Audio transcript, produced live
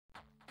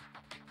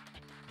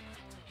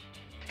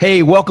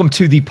Hey, welcome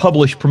to the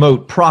Publish,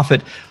 Promote,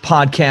 Profit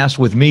podcast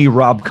with me,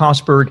 Rob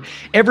Kosberg.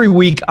 Every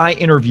week, I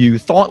interview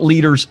thought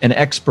leaders and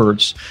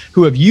experts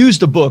who have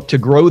used a book to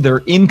grow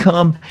their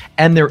income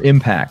and their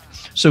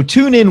impact. So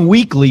tune in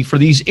weekly for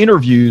these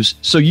interviews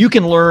so you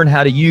can learn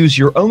how to use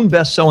your own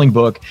best-selling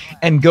book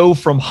and go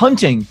from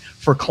hunting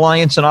for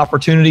clients and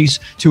opportunities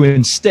to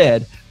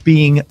instead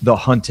being the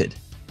hunted.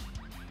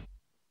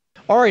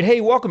 All right.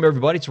 Hey, welcome,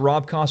 everybody. It's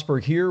Rob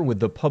Kosberg here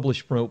with the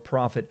Publish, Promote,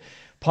 Profit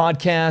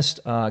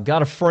podcast.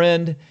 Got a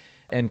friend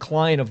and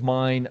client of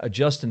mine,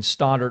 Justin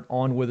Stoddart,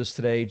 on with us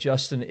today.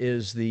 Justin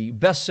is the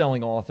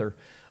best-selling author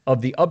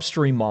of The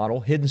Upstream Model,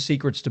 Hidden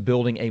Secrets to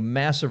Building a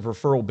Massive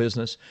Referral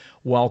Business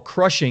While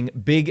Crushing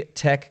Big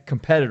Tech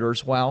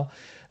Competitors. Wow,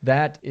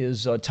 that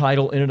is a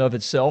title in and of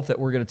itself that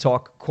we're going to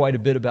talk quite a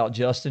bit about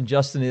Justin.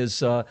 Justin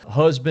is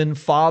husband,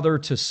 father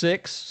to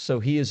 6, so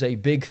he is a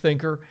big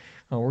thinker.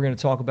 We're going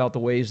to talk about the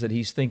ways that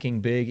he's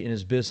thinking big in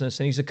his business.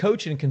 And he's a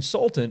coach and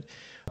consultant,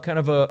 kind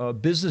of a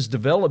business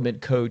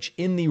development coach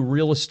in the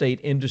real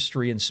estate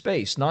industry and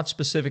space, not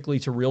specifically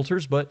to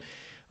realtors, but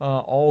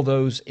all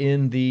those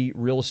in the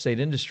real estate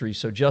industry.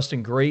 So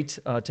Justin, great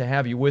to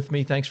have you with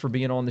me. Thanks for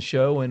being on the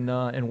show,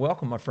 and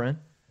welcome, my friend.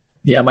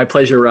 Yeah, my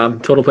pleasure.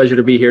 Total pleasure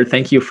to be here.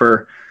 Thank you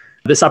for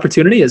this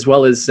opportunity, as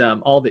well as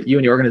all that you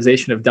and your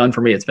organization have done for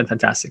me. It's been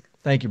fantastic.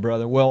 Thank you,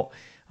 brother. Well,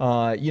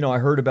 I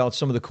heard about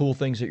some of the cool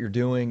things that you're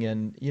doing,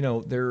 and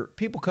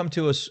people come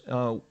to us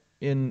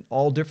in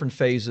all different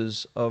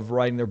phases of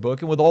writing their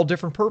book and with all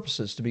different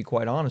purposes, to be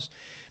quite honest.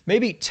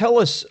 Maybe tell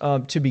us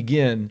to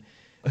begin,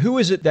 who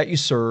is it that you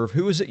serve?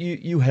 Who is it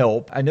you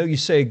help? I know you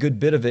say a good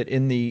bit of it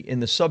in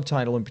the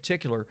subtitle in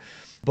particular,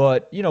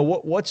 but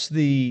what's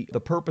the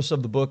purpose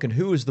of the book, and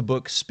who is the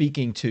book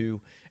speaking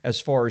to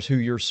as far as who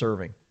you're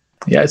serving?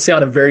 Yeah, I'd say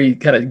on a very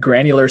kind of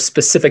granular,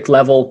 specific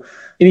level,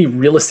 any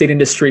real estate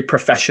industry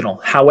professional.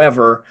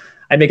 However,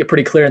 I make it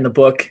pretty clear in the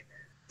book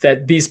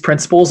that these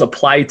principles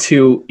apply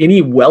to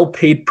any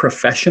well-paid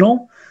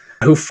professional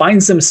who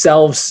finds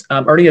themselves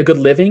earning a good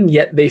living,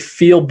 yet they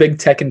feel big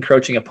tech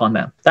encroaching upon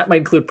them. That might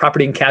include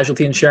property and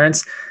casualty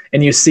insurance,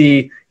 and you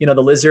see, the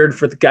lizard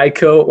for the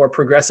Geico or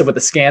Progressive with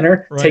the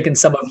scanner taking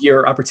some of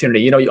your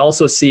opportunity. You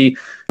also see,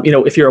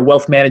 if you're a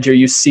wealth manager,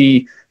 you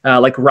see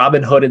like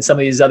Robinhood and some of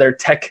these other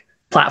tech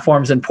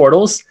platforms and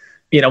portals,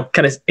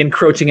 kind of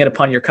encroaching in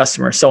upon your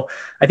customers. So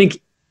I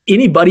think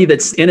anybody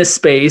that's in a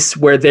space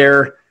where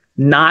they're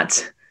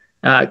not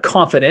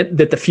confident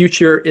that the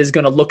future is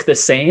going to look the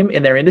same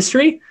in their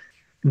industry,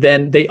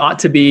 then they ought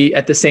to be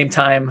at the same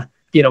time,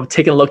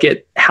 taking a look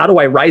at how do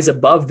I rise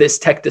above this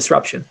tech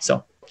disruption.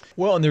 So.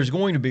 Well, and there's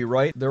going to be,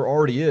 right? There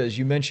already is.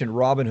 You mentioned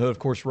Robinhood. Of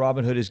course,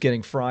 Robinhood is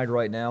getting fried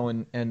right now,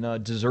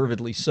 and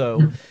deservedly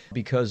so,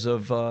 because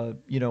of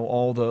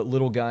all the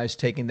little guys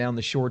taking down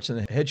the shorts and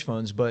the hedge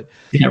funds. But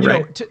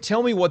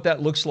tell me what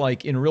that looks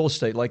like in real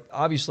estate. Like,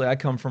 obviously, I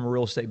come from a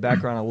real estate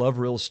background. I love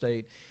real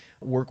estate.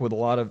 Work with a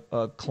lot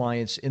of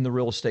clients in the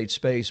real estate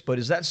space. But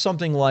is that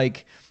something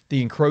like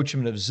the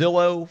encroachment of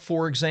Zillow,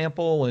 for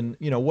example? And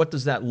what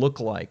does that look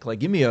like? Like,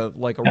 give me a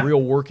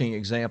real working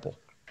example.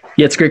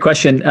 Yeah, it's a great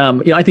question.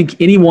 I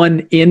think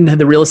anyone in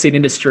the real estate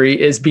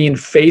industry is being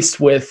faced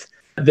with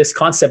this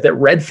concept that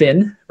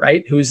Redfin,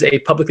 right, who's a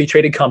publicly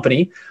traded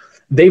company,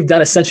 they've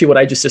done essentially what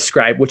I just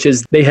described, which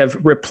is they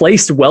have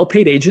replaced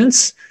well-paid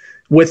agents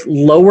with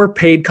lower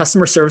paid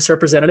customer service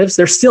representatives.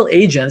 They're still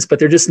agents, but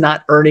they're just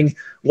not earning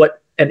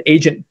what an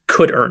agent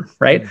could earn,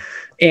 right?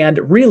 And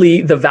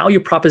really, the value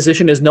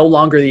proposition is no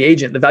longer the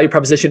agent. The value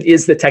proposition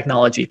is the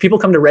technology. People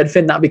come to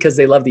Redfin not because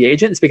they love the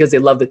agent, it's because they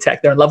love the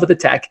tech. They're in love with the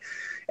tech.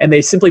 And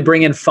they simply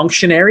bring in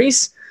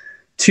functionaries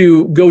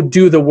to go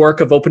do the work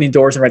of opening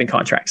doors and writing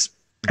contracts.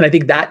 And I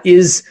think that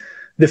is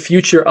the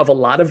future of a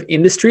lot of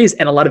industries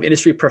and a lot of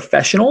industry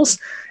professionals,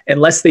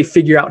 unless they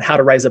figure out how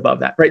to rise above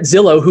that, right?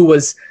 Zillow, who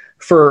was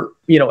for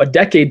a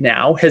decade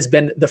now, has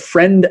been the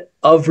friend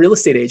of real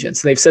estate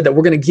agents. And they've said that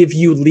we're going to give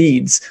you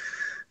leads.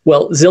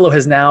 Well, Zillow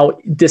has now,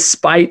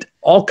 despite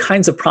all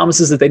kinds of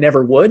promises that they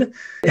never would,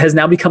 has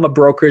now become a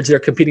brokerage. They're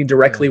competing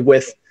directly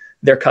with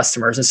their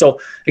customers. And so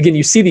again,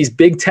 you see these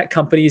big tech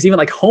companies, even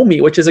like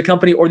Homey, which is a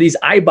company, or these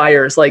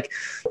iBuyers like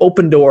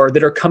Opendoor,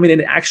 that are coming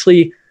in and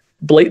actually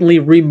blatantly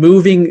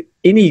removing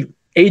any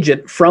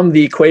agent from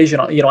the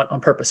equation,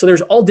 on purpose. So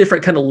there's all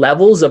different kind of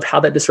levels of how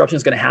that disruption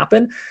is going to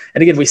happen.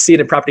 And again, we see it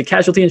in property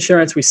casualty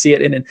insurance, we see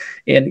it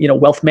in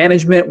wealth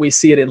management, we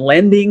see it in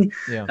lending.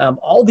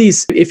 All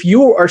these, if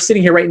you are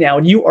sitting here right now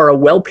and you are a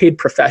well-paid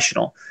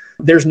professional,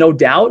 there's no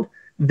doubt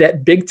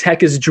that big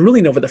tech is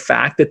drooling over the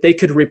fact that they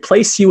could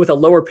replace you with a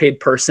lower paid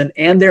person,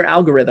 and their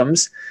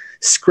algorithms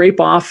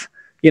scrape off,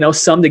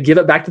 some to give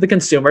it back to the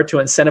consumer to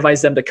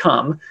incentivize them to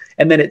come.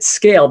 And then at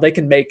scale, they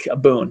can make a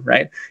boon,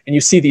 right? And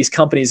you see these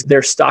companies,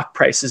 their stock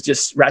prices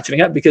just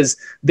ratcheting up because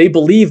they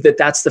believe that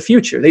that's the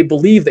future. They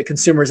believe that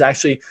consumers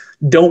actually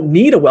don't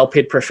need a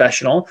well-paid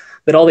professional,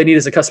 that all they need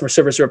is a customer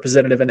service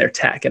representative in their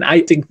tech. And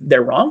I think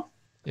they're wrong.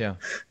 Yeah.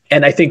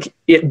 And I think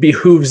it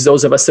behooves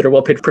those of us that are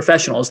well-paid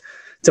professionals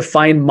to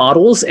find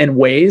models and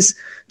ways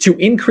to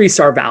increase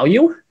our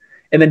value,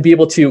 and then be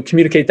able to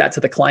communicate that to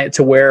the client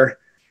to where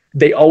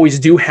they always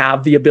do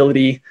have the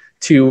ability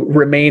to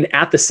remain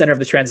at the center of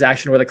the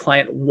transaction where the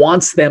client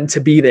wants them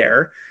to be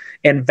there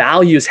and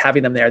values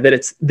having them there, that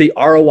it's the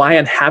ROI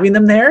on having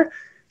them there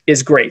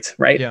is great,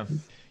 right? Yeah.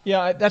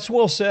 Yeah, that's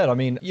well said. I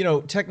mean,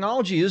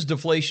 technology is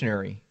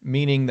deflationary,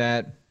 meaning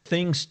that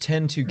things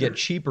tend to get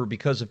cheaper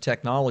because of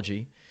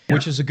technology,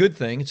 which is a good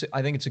thing.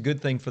 I think it's a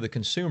good thing for the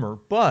consumer,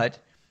 but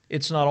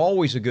it's not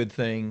always a good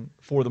thing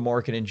for the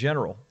market in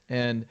general.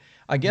 And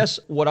I guess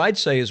what I'd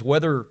say is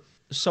whether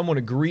someone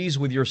agrees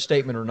with your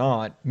statement or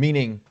not,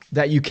 meaning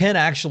that you can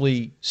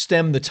actually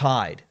stem the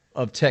tide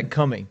of tech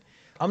coming.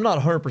 I'm not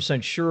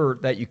 100% sure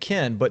that you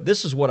can, but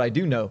this is what I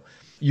do know.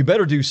 You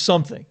better do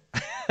something.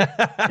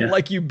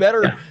 Like you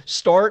better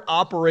start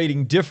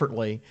operating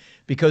differently,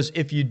 because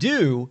if you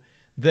do,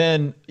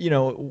 then,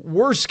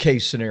 worst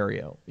case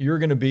scenario, you're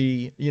going to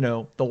be,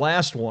 the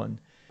last one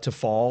to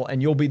fall,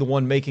 and you'll be the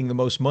one making the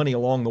most money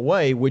along the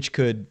way, which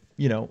could,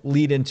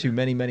 lead into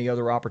many, many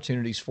other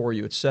opportunities for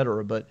you, et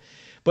cetera. But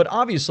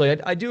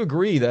obviously, I do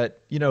agree that,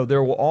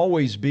 there will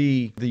always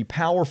be the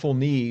powerful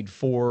need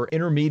for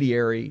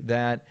intermediary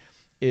that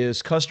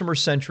is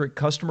customer-centric,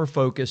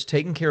 customer-focused,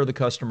 taking care of the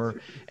customer,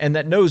 and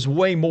that knows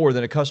way more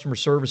than a customer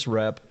service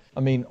rep.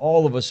 I mean,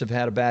 all of us have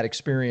had a bad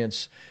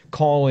experience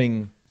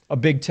calling a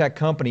big tech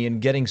company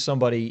and getting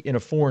somebody in a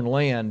foreign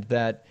land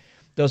that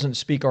doesn't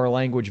speak our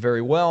language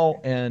very well,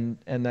 and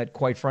that,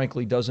 quite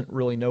frankly, doesn't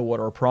really know what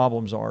our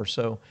problems are.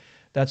 So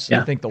that's,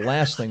 I think, the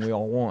last thing we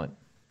all want.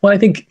 Well, I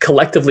think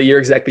collectively, you're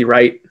exactly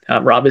right,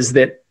 Rob, is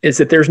that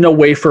there's no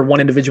way for one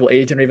individual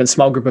agent or even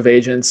small group of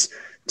agents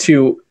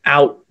to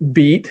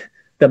outbeat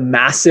the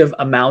massive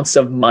amounts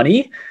of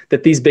money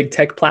that these big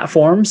tech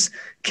platforms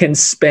can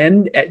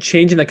spend at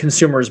changing the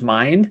consumer's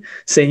mind,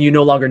 saying you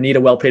no longer need a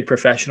well-paid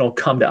professional,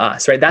 come to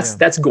us, right?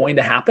 That's going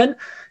to happen.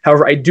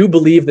 However, I do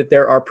believe that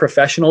there are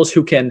professionals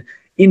who can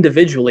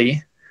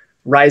individually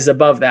rise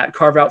above that,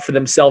 carve out for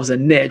themselves a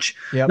niche,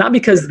 not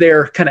because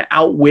they're kind of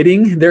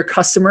outwitting their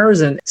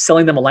customers and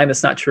selling them a line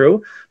that's not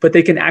true, but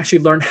they can actually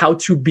learn how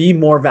to be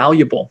more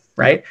valuable,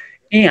 right?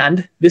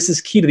 And this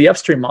is key to the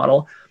upstream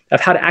model of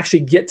how to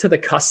actually get to the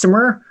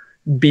customer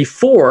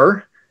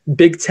before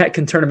big tech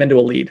can turn them into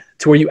a lead,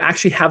 to where you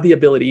actually have the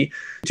ability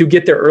to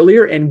get there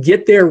earlier and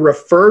get there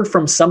referred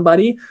from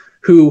somebody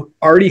who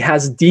already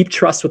has deep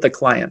trust with the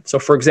client. So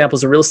for example,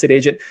 as a real estate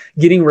agent,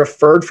 getting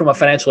referred from a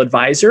financial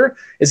advisor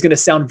is going to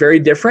sound very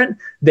different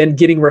than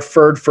getting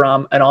referred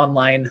from an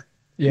online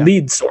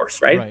lead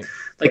source, right?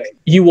 Like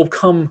you will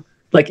come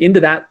into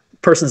that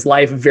person's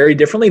life very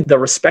differently. They'll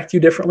respect you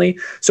differently.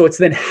 So it's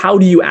then, how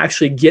do you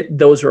actually get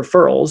those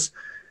referrals,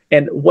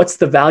 and what's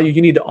the value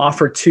you need to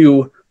offer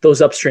to those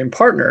upstream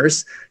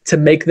partners to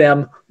make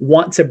them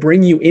want to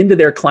bring you into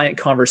their client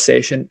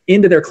conversation,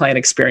 into their client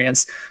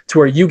experience, to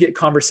where you get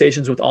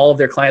conversations with all of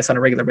their clients on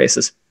a regular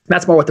basis.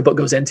 That's more what the book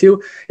goes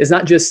into, is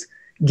not just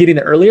getting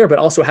there earlier, but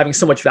also having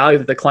so much value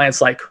that the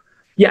client's like,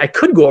 yeah, I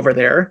could go over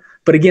there.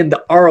 But again,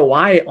 the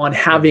ROI on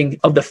having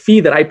of the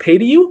fee that I pay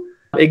to you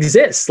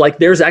exists. Like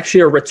there's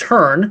actually a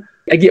return.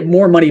 I get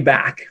more money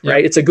back,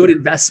 right? It's a good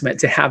investment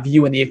to have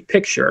you in the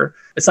picture.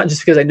 It's not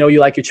just because I know you,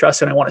 like, you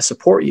trust, and I want to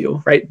support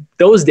you, right?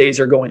 Those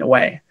days are going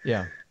away.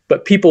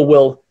 But people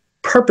will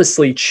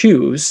purposely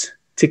choose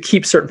to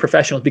keep certain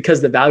professionals because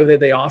of the value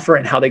that they offer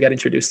and how they got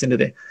introduced into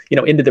the,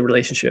 into the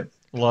relationship.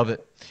 Love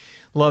it.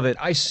 Love it.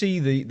 I see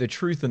the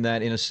truth in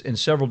that in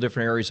several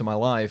different areas of my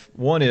life.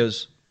 One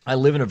is I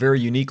live in a very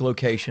unique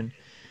location.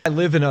 I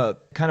live in a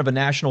kind of a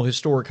national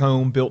historic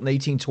home built in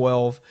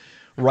 1812.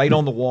 Right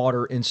on the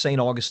water in St.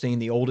 Augustine,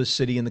 the oldest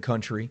city in the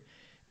country.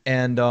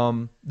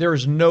 And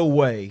there's no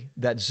way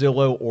that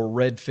Zillow or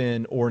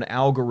Redfin or an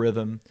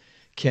algorithm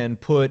can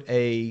put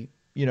a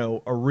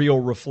real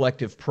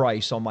reflective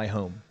price on my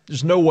home.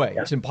 There's no way.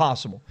 It's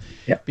impossible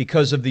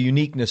because of the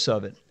uniqueness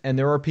of it. And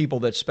there are people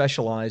that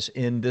specialize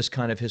in this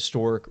kind of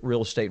historic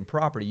real estate and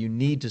property. You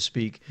need to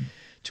speak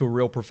to a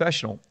real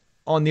professional.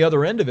 On the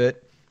other end of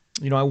it,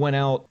 I went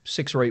out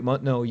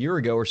a year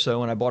ago or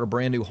so, and I bought a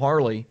brand new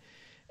Harley.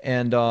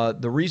 And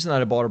the reason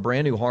that I bought a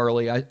brand new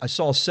Harley, I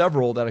saw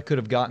several that I could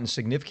have gotten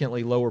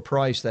significantly lower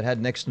price that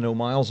had next to no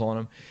miles on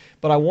them.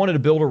 But I wanted to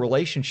build a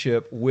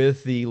relationship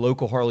with the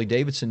local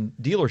Harley-Davidson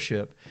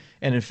dealership.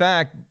 And in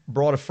fact,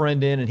 brought a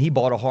friend in, and he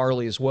bought a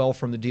Harley as well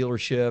from the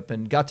dealership,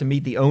 and got to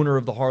meet the owner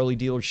of the Harley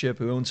dealership,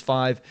 who owns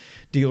 5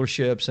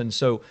 dealerships. And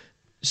so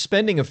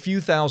spending a few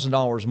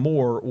 $1,000s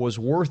more was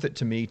worth it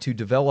to me to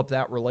develop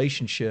that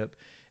relationship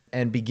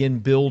and begin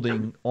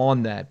building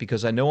on that,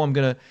 because I know I'm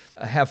going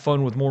to have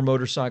fun with more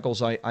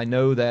motorcycles. I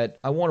know that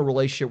I want a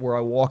relationship where I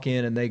walk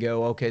in and they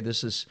go, okay,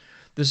 this is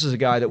a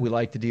guy that we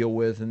like to deal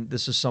with, and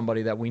this is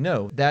somebody that we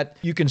know. That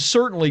you can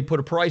certainly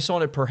put a price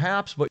on it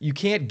perhaps, but you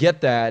can't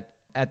get that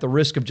at the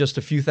risk of just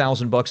a few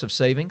 $1,000s of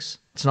savings.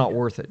 It's not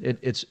worth it.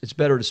 It's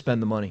better to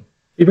spend the money.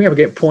 You bring up a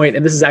great point,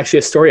 and this is actually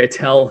a story I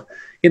tell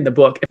in the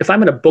book. If I'm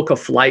going to book a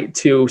flight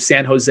to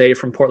San Jose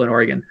from Portland,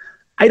 Oregon,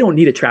 I don't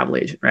need a travel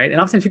agent, right? And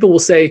oftentimes people will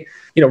say,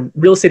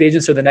 real estate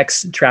agents are the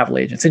next travel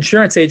agents.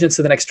 Insurance agents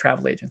are the next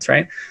travel agents,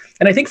 right?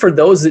 And I think for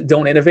those that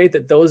don't innovate,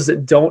 that those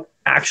that don't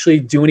actually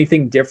do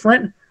anything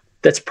different,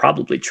 that's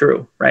probably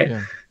true, right?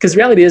 Because the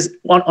reality is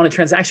on a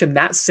transaction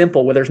that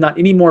simple, where there's not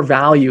any more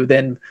value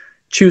than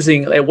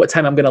choosing at what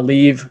time I'm going to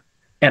leave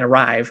and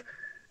arrive,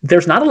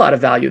 there's not a lot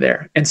of value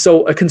there. And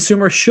so a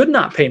consumer should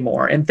not pay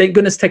more. And thank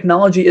goodness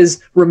technology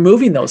is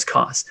removing those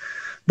costs.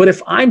 But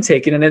if I'm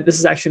taking, and this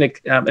is actually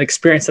an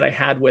experience that I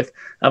had with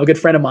a good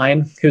friend of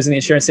mine who's in the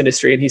insurance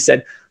industry, and he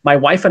said, my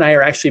wife and I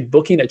are actually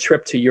booking a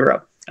trip to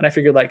Europe. And I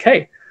figured like,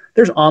 hey,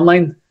 there's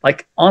online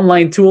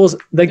tools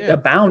that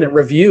abound in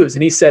reviews.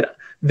 And he said,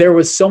 there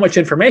was so much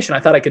information, I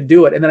thought I could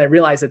do it. And then I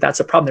realized that that's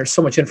a problem. There's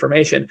so much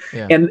information.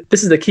 And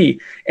this is the key.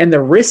 And the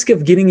risk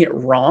of getting it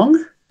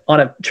wrong on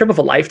a trip of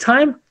a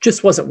lifetime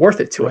just wasn't worth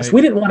it to us.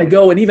 We didn't want to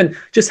go and even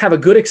just have a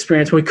good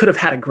experience when we could have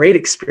had a great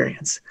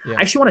experience. I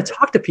actually want to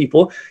talk to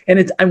people,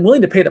 and I'm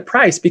willing to pay the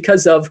price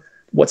because of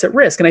what's at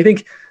risk. And I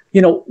think,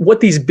 what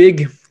these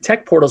big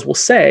tech portals will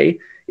say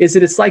is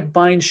that it's like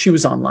buying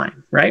shoes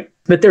online, right?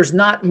 That there's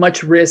not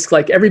much risk,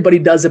 like everybody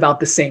does about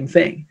the same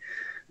thing.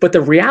 But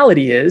the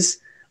reality is,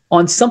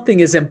 on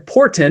something as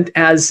important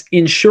as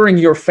ensuring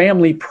your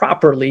family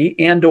properly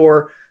and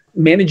or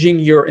managing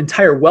your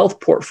entire wealth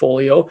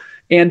portfolio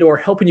and or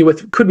helping you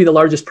with could be the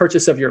largest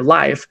purchase of your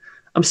life,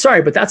 I'm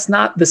sorry, but that's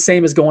not the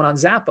same as going on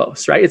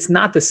Zappos, right? It's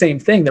not the same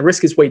thing. The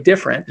risk is way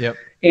different.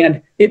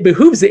 And it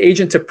behooves the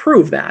agent to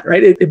prove that,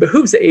 right? It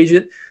behooves the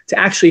agent to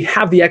actually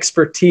have the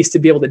expertise to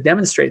be able to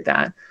demonstrate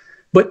that.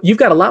 But you've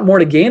got a lot more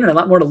to gain and a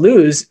lot more to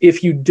lose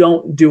if you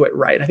don't do it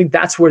right. I think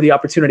that's where the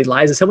opportunity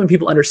lies, is helping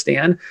people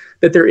understand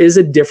that there is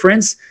a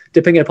difference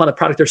depending upon the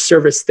product or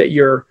service that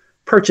you're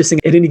purchasing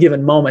at any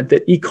given moment,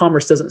 that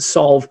e-commerce doesn't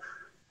solve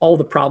all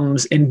the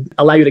problems and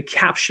allow you to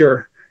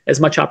capture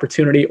as much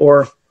opportunity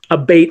or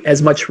abate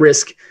as much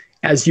risk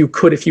as you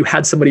could if you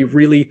had somebody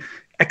really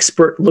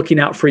expert looking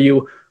out for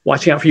you,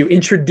 watching out for you,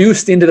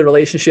 introduced into the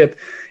relationship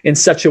in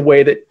such a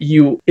way that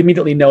you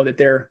immediately know that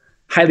they're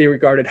highly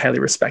regarded, highly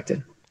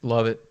respected.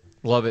 Love it.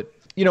 Love it.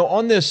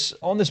 On this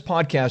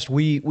podcast,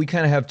 we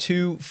kind of have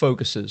two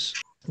focuses.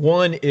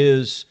 One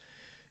is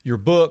your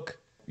book,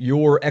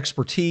 your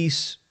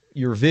expertise,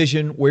 your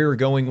vision, where you're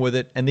going with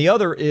it. And the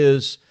other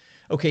is,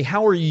 okay,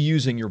 how are you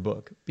using your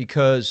book?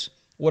 Because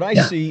what I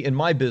see in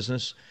my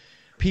business,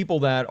 people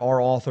that are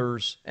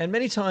authors and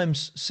many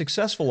times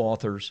successful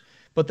authors,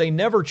 but they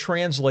never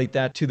translate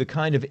that to the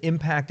kind of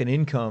impact and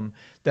income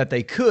that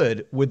they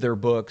could with their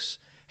books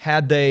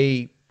had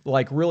they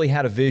really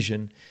had a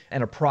vision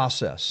and a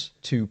process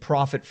to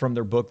profit from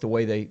their book the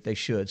way they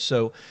should.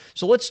 So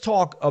let's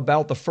talk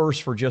about the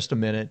first for just a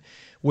minute,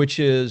 which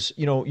is,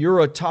 you're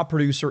a top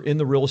producer in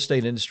the real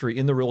estate industry,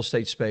 in the real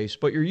estate space,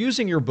 but you're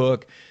using your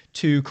book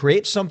to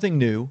create something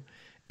new,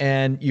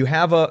 and you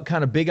have a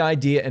kind of big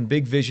idea and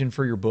big vision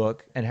for your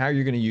book and how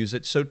you're going to use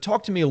it. So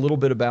talk to me a little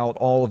bit about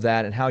all of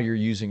that and how you're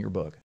using your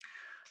book.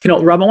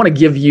 Rob, I want to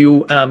give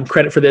you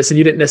credit for this, and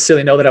you didn't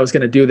necessarily know that I was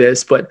going to do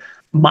this, but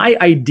my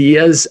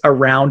ideas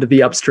around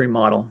the upstream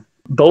model,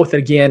 both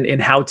again in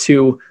how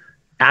to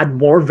add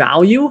more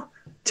value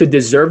to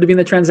deserve to be in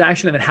the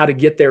transaction and then how to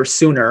get there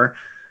sooner,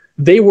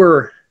 they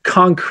were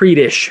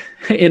concrete-ish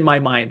in my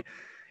mind.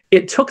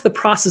 It took the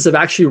process of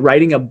actually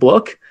writing a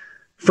book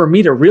for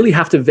me to really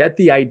have to vet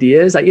the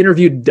ideas. I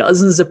interviewed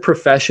dozens of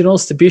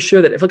professionals to be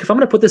sure that if I'm going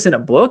to put this in a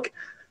book,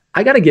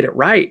 I got to get it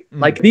right.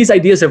 Like, these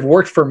ideas have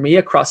worked for me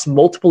across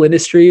multiple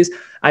industries.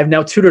 I've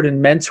now tutored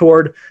and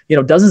mentored,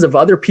 dozens of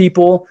other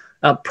people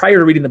prior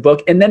to reading the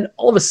book. And then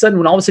all of a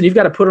sudden you've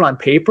got to put it on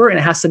paper, and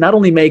it has to not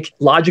only make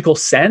logical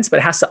sense, but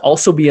it has to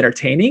also be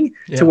entertaining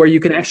to where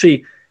you can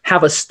actually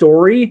have a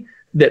story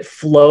that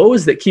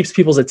flows, that keeps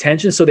people's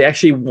attention so they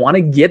actually want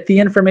to get the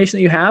information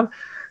that you have.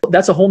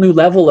 That's a whole new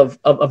level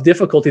of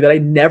difficulty that I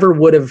never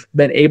would have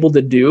been able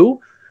to do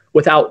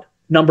without,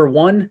 number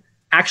one,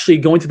 actually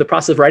going through the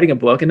process of writing a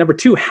book, and number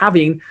two,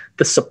 having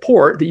the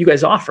support that you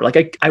guys offer.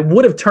 Like I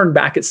would have turned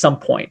back at some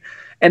point.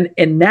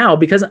 And now,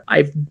 because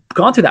I've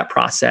gone through that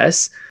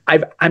process,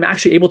 I'm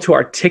actually able to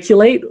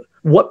articulate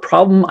what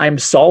problem I'm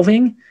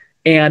solving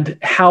and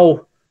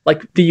how,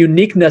 the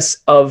uniqueness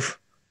of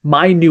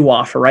my new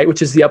offer, right?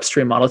 Which is the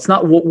upstream model. It's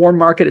not warm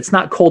market. It's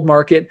not cold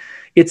market.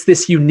 It's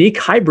this unique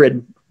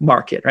hybrid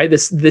market, right?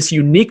 This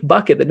unique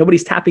bucket that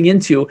nobody's tapping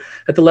into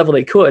at the level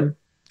they could.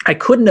 I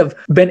couldn't have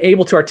been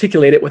able to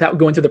articulate it without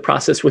going through the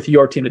process with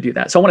your team to do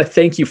that. So I want to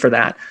thank you for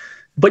that.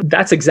 But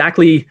that's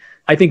exactly,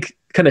 I think,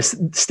 kind of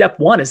step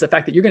one, is the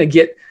fact that you're going to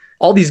get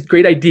all these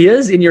great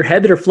ideas in your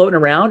head that are floating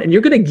around, and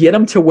you're going to get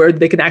them to where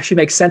they can actually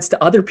make sense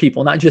to other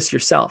people, not just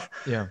yourself.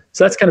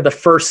 So that's kind of the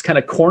first kind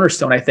of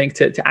cornerstone, I think,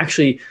 to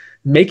actually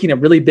making a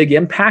really big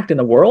impact in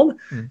the world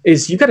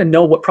is you got to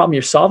know what problem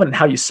you're solving and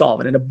how you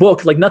solve it. In a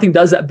book, nothing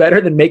does that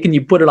better than making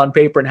you put it on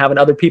paper and having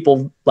other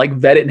people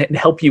vet it and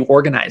help you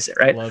organize it,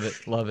 right?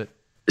 Love it.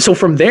 So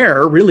from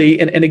there, really,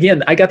 and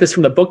again, I got this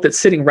from the book that's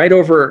sitting right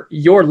over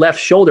your left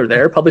shoulder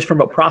there, published from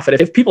About Profit.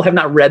 If people have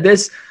not read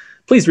this,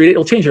 please read it.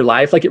 It'll change your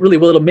life. It really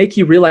will. It'll make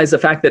you realize the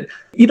fact that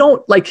you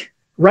don't,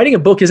 writing a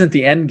book isn't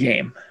the end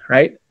game,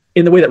 right?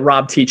 In the way that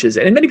Rob teaches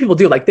it. And many people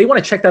do. They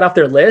want to check that off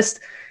their list,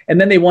 and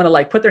then they want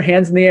to put their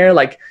hands in the air,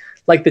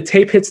 like the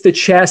tape hits the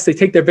chest, they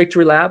take their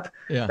victory lap,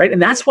 right?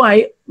 And that's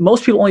why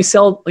most people only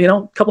sell,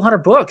 a couple hundred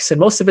books, and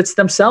most of it's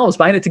themselves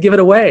buying it to give it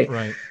away.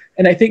 Right.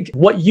 And I think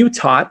what you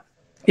taught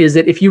is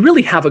that if you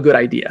really have a good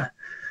idea,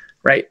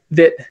 right,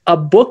 that a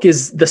book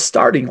is the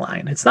starting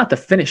line. It's not the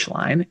finish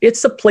line.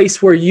 It's a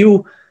place where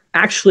you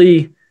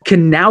actually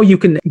you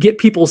can get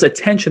people's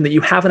attention that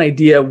you have an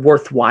idea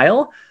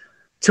worthwhile,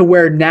 to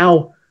where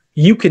now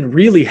you can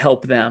really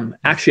help them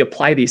actually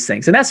apply these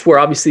things. And that's where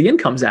obviously the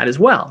income's at as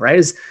well, right?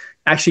 Is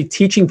actually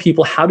teaching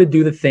people how to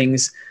do the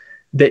things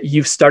that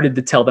you've started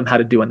to tell them how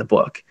to do in the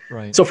book.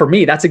 Right. So for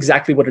me, that's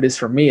exactly what it is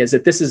for me, is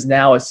that this is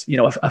now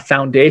a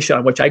foundation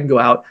on which I can go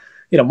out.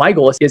 My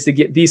goal is to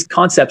get these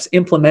concepts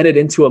implemented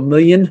into 1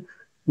 million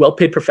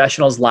well-paid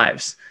professionals'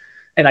 lives.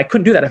 And I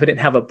couldn't do that if I didn't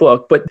have a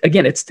book. But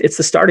again, it's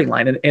the starting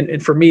line.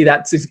 And for me,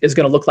 that is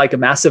going to look like a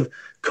massive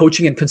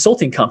coaching and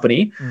consulting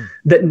company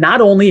that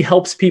not only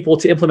helps people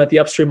to implement the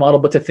upstream model,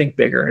 but to think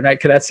bigger. And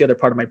that's the other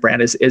part of my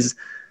brand is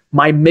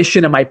my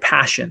mission and my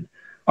passion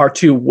are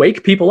to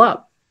wake people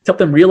up, to help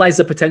them realize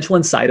the potential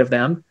inside of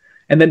them,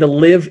 and then to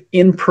live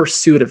in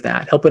pursuit of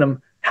that, helping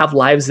them have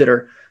lives that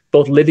are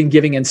both living,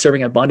 giving, and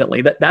serving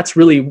abundantly. That's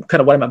really kind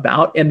of what I'm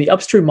about. And the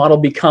upstream model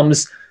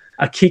becomes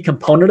a key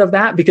component of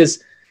that,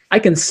 because I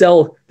can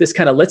sell this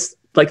kind of let's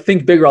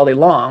think bigger all day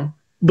long.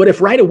 But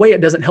if right away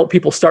it doesn't help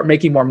people start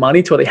making more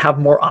money to where they have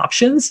more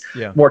options,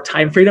 more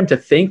time freedom to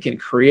think and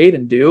create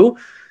and do,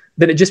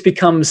 then it just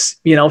becomes,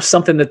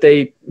 something that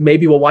they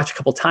maybe will watch a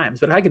couple times.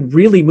 But if I can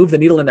really move the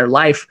needle in their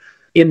life,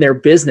 in their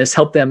business,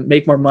 help them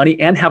make more money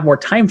and have more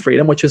time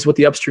freedom, which is what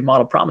the upstream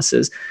model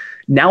promises.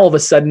 Now, all of a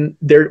sudden,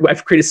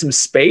 I've created some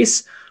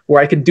space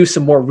where I can do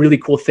some more really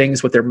cool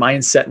things with their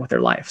mindset and with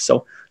their life.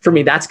 So for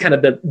me, that's kind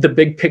of the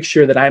big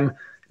picture that I'm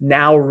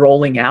now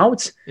rolling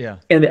out. Yeah.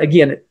 And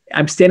again,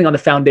 I'm standing on the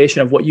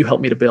foundation of what you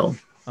helped me to build.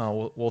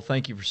 Oh, well,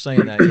 thank you for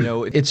saying that.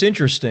 It's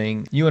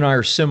interesting. You and I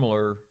are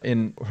similar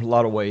in a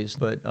lot of ways,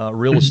 but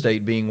real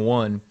estate being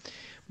one.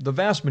 The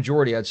vast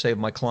majority, I'd say, of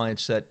my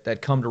clients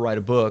that come to write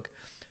a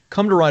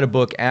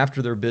book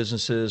after their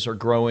businesses are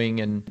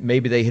growing, and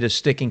maybe they hit a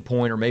sticking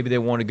point, or maybe they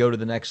want to go to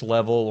the next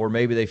level, or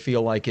maybe they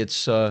feel like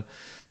it's,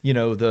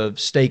 the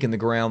stake in the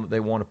ground that they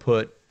want to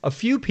put. A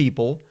few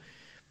people,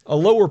 a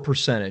lower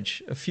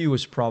percentage, a few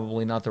is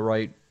probably not the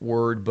right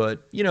word,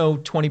 but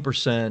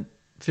 20%,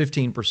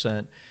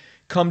 15%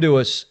 come to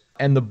us,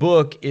 and the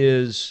book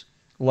is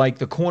like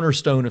the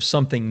cornerstone of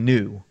something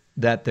new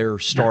that they're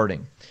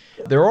starting.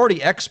 They're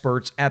already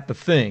experts at the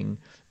thing,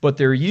 but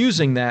they're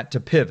using that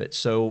to pivot.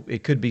 So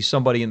it could be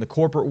somebody in the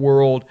corporate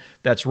world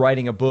that's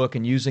writing a book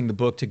and using the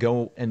book to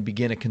go and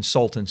begin a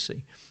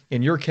consultancy.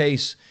 In your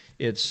case,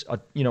 it's a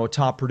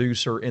top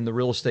producer in the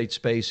real estate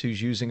space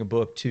who's using a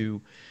book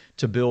to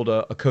build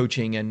a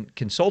coaching and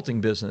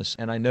consulting business.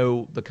 And I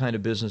know the kind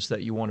of business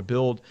that you want to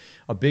build,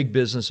 a big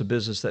business, a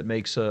business that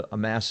makes a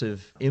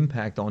massive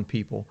impact on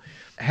people.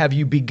 Have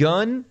you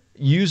begun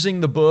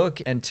using the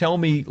book? And tell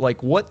me,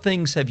 what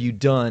things have you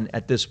done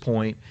at this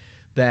point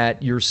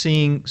that you're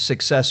seeing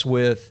success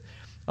with?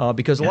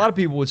 Because a lot of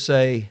people would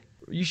say,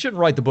 you shouldn't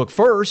write the book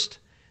first.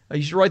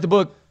 You should write the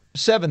book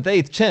 7th,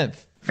 8th, 10th.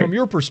 From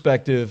your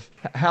perspective,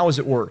 how has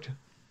it worked?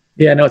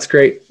 Yeah, no, it's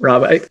great,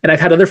 Rob. And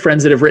I've had other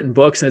friends that have written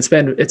books, and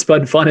it's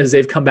been fun as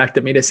they've come back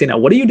to me to say, now,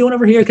 what are you doing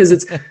over here? Because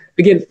it's,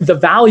 again, the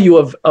value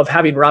of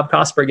having Rob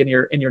Kosberg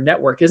in your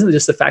network isn't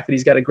just the fact that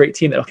he's got a great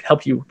team that can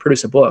help you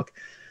produce a book,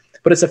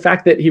 but it's the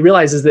fact that he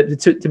realizes that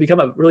to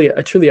become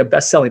truly a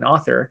best-selling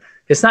author,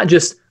 it's not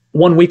just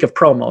 1 week of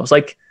promos.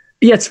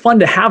 It's fun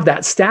to have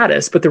that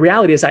status, but the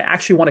reality is I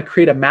actually want to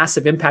create a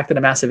massive impact and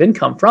a massive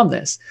income from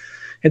this.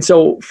 And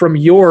so from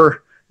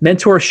your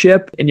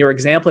mentorship and your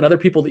example and other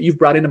people that you've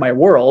brought into my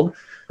world,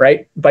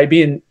 right, by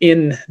being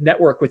in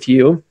network with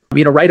you,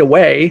 right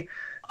away,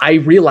 I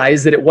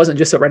realized that it wasn't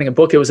just about writing a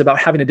book. It was about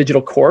having a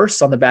digital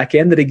course on the back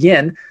end that,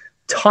 again,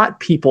 taught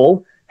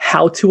people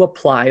how to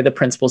apply the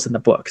principles in the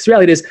book. Because the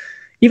reality is,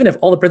 even if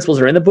all the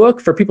principles are in the book,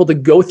 for people to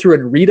go through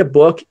and read a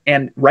book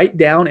and write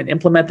down and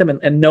implement them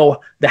and know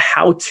the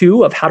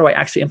how-to of how do I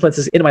actually implement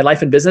this into my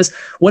life and business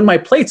when my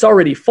plate's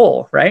already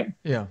full, right?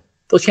 Yeah.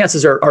 Those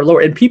chances are lower.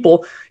 And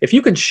people, if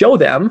you can show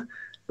them,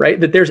 right,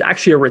 that there's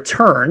actually a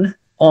return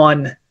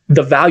on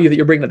the value that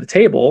you're bringing to the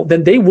table,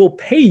 then they will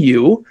pay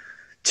you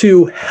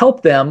to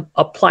help them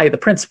apply the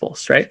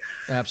principles, right?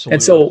 Absolutely.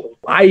 And so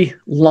I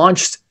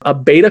launched a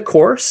beta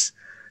course,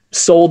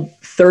 sold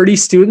 30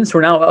 students.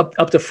 We're now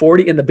up to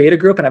 40 in the beta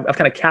group, and I've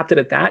kind of capped it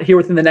at that. Here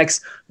within the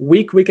next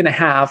week and a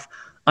half,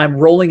 I'm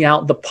rolling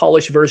out the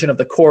polished version of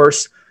the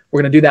course.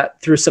 We're going to do that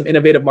through some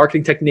innovative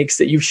marketing techniques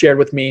that you've shared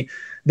with me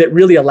that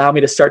really allow me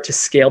to start to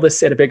scale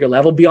this at a bigger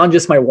level beyond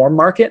just my warm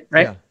market,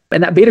 right? Yeah.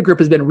 And that beta group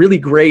has been really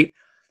great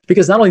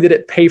because not only did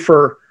it pay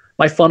for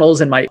my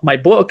funnels and my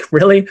book,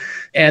 really,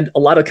 and a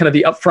lot of kind of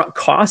the upfront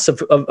costs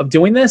of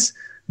doing this,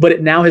 but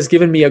it now has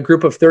given me a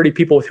group of 30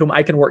 people with whom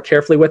I can work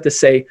carefully with to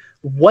say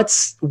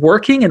what's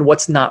working and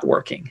what's not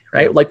working,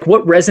 right? Like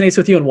what resonates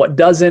with you and what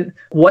doesn't.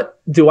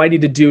 What do I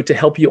need to do to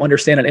help you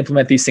understand and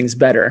implement these things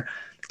better?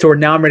 To where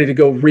now I'm ready to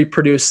go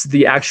reproduce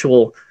the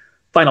actual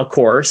final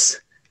course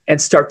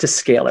and start to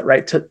scale it,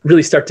 right? To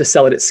really start to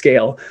sell it at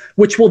scale,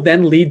 which will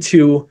then lead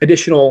to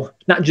additional,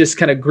 not just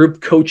kind of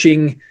group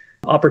coaching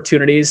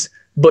opportunities,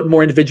 but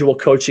more individual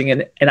coaching.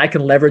 And I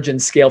can leverage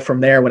and scale from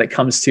there when it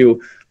comes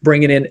to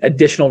bringing in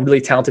additional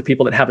really talented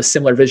people that have a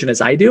similar vision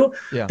as I do,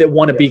 that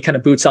want to be kind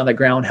of boots on the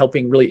ground,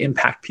 helping really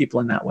impact people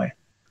in that way.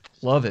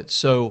 Love it.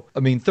 So,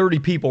 30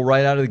 people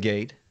right out of the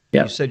gate.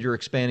 Yeah. You said you're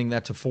expanding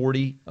that to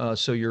 40.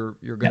 So you're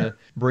going to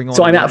bring on.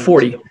 So I'm at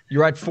 40.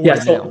 You're at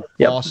 40 now.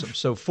 Yep. Awesome.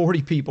 So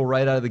 40 people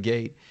right out of the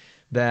gate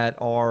that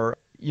are,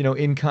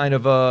 in kind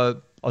of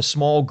a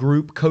small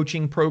group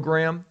coaching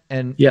program,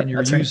 and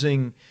you're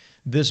using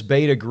this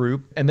beta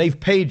group, and they've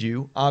paid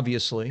you,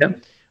 obviously.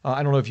 Yep.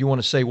 I don't know if you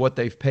want to say what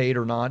they've paid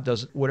or not,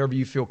 whatever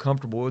you feel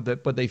comfortable with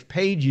it, but they've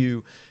paid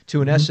you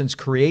to, in essence,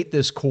 create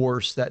this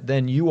course that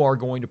then you are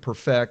going to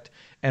perfect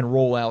and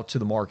roll out to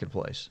the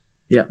marketplace.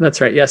 Yeah,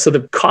 that's right. Yeah. So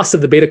the cost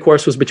of the beta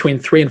course was between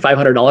 $300 and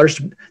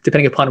 $500,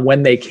 depending upon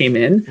when they came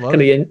in.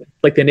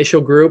 Like the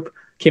initial group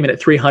came in at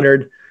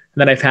 $300. And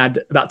then I've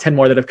had about 10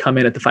 more that have come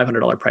in at the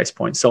 $500 price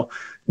point. So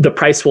the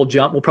price will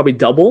probably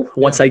double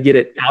once I get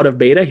it out of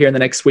beta here in the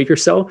next week or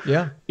so.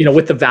 Yeah.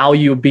 With the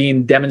value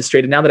being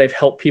demonstrated, now that I've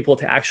helped people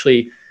to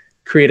actually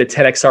create a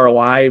 10x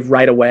ROI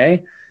right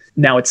away,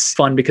 now it's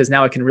fun because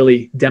now I can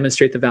really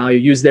demonstrate the value,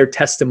 use their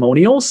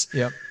testimonials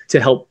to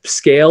help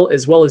scale,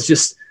 as well as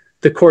just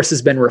the course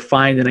has been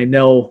refined and I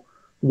know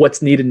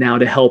what's needed now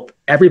to help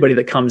everybody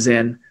that comes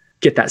in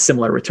get that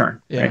similar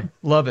return. Yeah, right?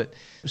 Love it.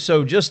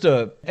 So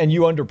and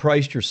you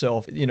underpriced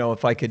yourself,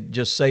 if I could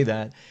just say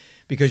that,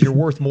 because you're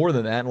worth more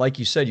than that. And like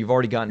you said, you've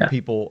already gotten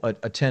people a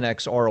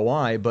 10x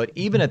ROI, but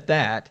even at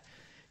that,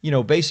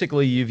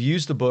 basically you've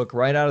used the book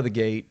right out of the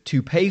gate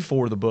to pay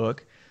for the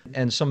book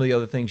and some of the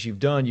other things you've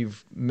done.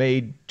 You've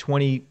made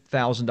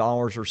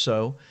 $20,000 or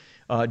so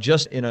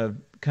just in a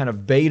kind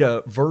of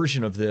beta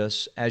version of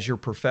this as you're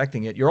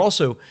perfecting it. You're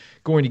also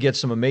going to get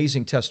some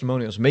amazing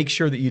testimonials. Make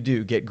sure that you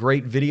do get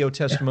great video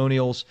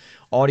testimonials,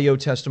 audio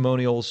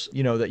testimonials,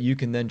 that you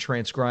can then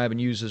transcribe and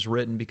use as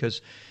written,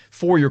 because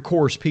for your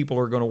course, people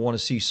are going to want to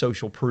see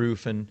social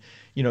proof, and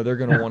they're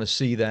going to want to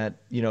see that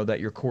that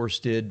your course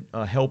did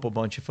help a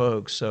bunch of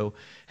folks. So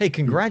hey,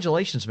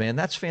 congratulations, man.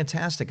 That's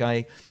fantastic.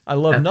 I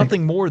love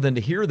nothing more than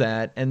to hear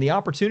that. And the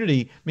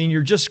opportunity,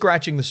 you're just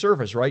scratching the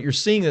surface, right? You're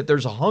seeing that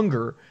there's a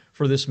hunger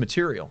for this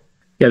material.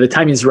 Yeah, the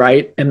timing's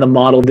right, and the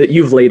model that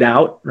you've laid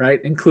out,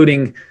 right,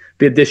 including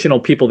the additional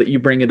people that you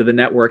bring into the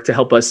network to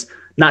help us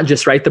not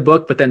just write the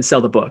book, but then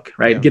sell the book,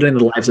 right? Get into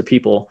the lives of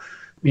people,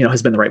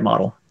 has been the right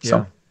model.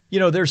 So,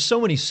 there's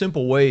so many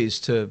simple ways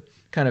to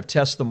kind of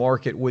test the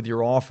market with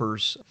your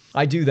offers.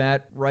 I do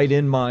that right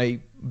in my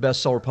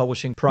bestseller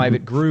publishing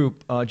private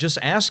group, just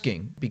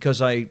asking, because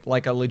I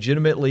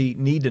legitimately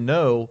need to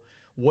know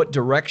what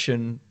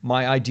direction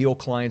my ideal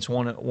clients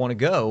want to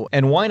go.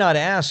 And why not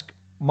ask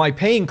my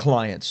paying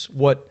clients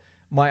what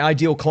my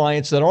ideal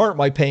clients that aren't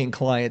my paying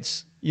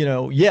clients,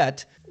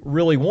 yet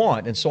really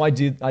want. And so I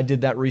did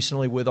that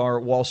recently with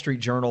our Wall Street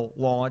Journal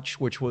launch,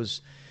 which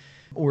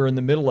we're in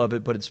the middle of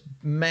it, but it's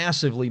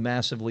massively,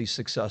 massively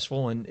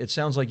successful. And it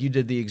sounds like you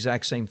did the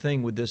exact same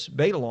thing with this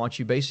beta launch.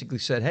 You basically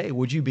said, hey,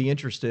 would you be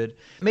interested?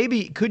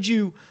 Maybe could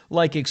you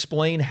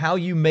explain how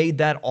you made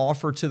that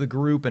offer to the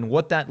group and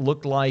what that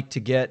looked like to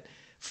get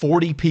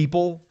 40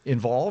 people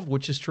involved,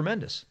 which is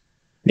tremendous.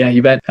 Yeah,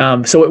 you bet.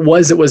 So it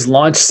was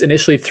launched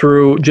initially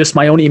through just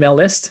my own email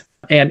list,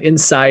 and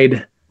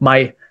inside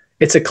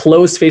it's a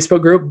closed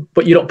Facebook group,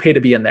 but you don't pay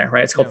to be in there,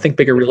 right? It's called Think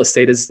Bigger Real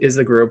Estate is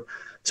the group.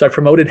 So I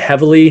promoted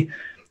heavily.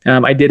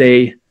 I did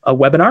a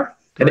webinar,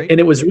 and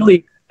it was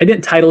really, I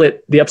didn't title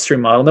it the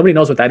upstream model. Nobody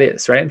knows what that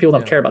is, right? And people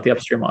don't care about the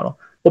upstream model.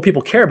 What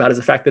people care about is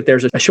the fact that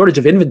there's a shortage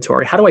of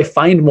inventory. How do I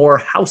find more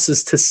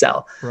houses to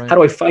sell? Right. How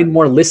do I find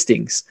more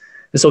listings?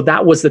 And so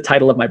that was the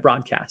title of my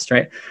broadcast,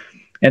 right?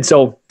 And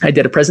so I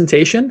did a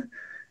presentation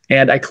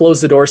and I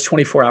closed the doors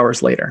 24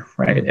 hours later,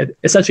 right?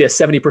 Essentially a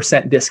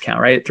 70%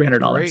 discount, right? At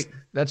 $300. Great.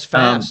 That's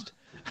fast.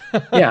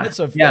 That's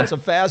a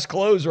fast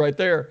close right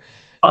there.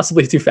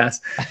 Possibly too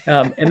fast.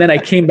 And then I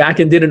came back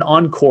and did an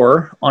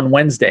encore on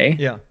Wednesday.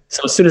 Yeah.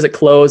 So as soon as it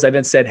closed, I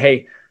then said,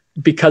 hey,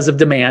 because of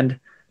demand,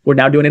 we're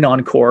now doing an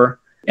encore.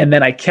 And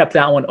then I kept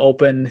that one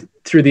open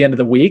through the end of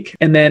the week.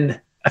 And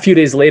then a few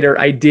days later,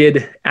 I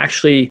did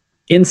actually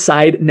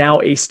inside now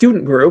a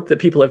student group that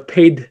people have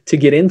paid to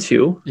get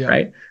into,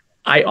 right?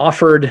 I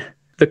offered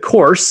the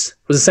course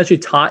was essentially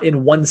taught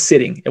in one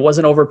sitting. It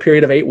wasn't over a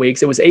period of 8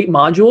 weeks. It was 8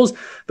 modules,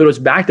 but it was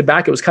back to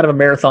back. It was kind of a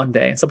marathon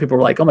day. And some people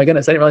were like, oh my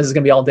goodness, I didn't realize it was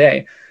going to be all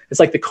day. It's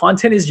like the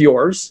content is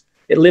yours.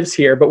 It lives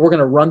here, but we're going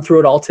to run through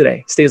it all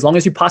today. Stay as long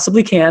as you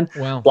possibly can.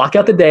 Wow. Block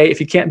out the day. If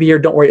you can't be here,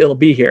 don't worry, it'll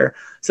be here.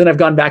 So then I've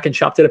gone back and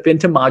chopped it up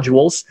into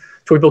modules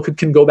so people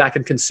can go back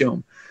and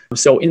consume.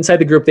 So inside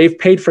the group, they've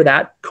paid for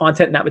that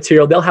content and that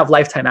material. They'll have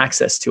lifetime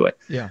access to it.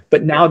 Yeah.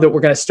 But now that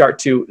we're going to start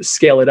to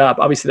scale it up,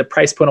 obviously the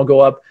price point will go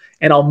up,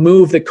 and I'll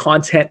move the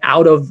content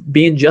out of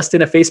being just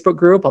in a Facebook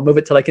group. I'll move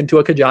it to into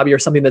a Kajabi or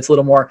something that's a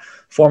little more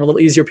formal, a little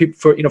easier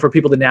for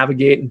people to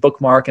navigate and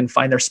bookmark and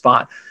find their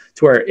spot,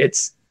 to where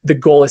the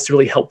goal is to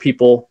really help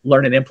people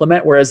learn and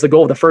implement. Whereas the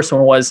goal of the first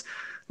one was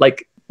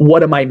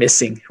what am I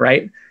missing,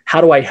 right? How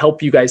do I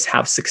help you guys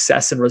have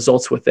success and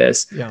results with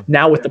this? Yeah.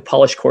 Now with the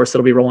polished course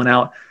that'll be rolling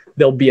out,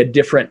 there'll be a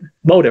different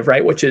motive,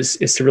 right? Which is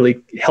to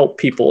really help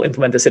people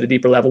implement this at a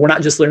deeper level. We're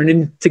not just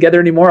learning together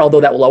anymore,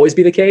 although that will always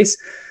be the case.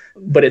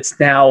 But it's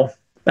now,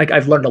 like,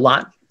 I've learned a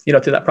lot, through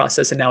that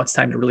process, and now it's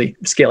time to really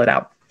scale it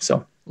out.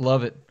 So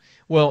love it.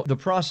 Well, the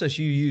process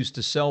you use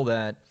to sell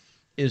that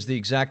is the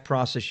exact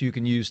process you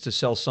can use to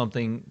sell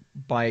something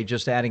by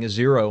just adding a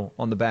zero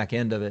on the back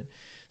end of it.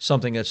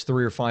 Something that's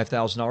 $3,000 or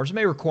 $5,000. It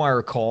may require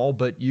a call,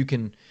 but you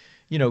can,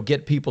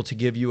 get people to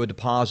give you a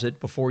deposit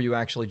before you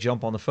actually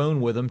jump on the phone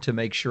with them to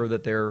make sure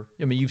that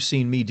you've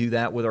seen me do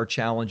that with our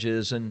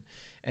challenges and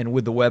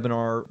with the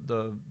webinar,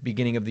 the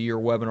beginning of the year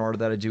webinar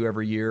that I do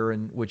every year,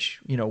 and which,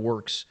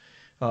 works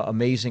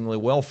amazingly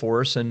well for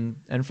us. And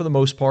for the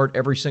most part,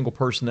 every single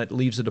person that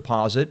leaves a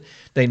deposit,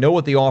 they know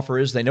what the offer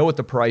is, they know what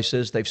the price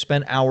is, they've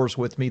spent hours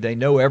with me, they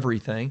know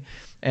everything,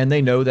 and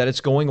they know that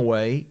it's going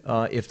away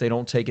if they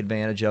don't take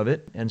advantage of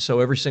it. And so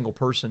every single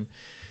person,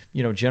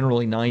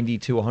 generally 90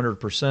 to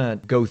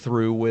 100% go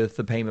through with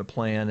the payment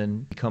plan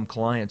and become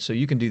clients. So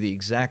you can do the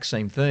exact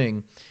same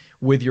thing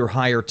with your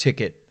higher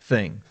ticket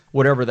thing,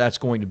 whatever that's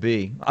going to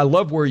be. I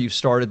love where you've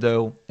started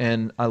though,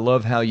 and I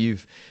love how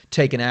you've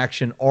taken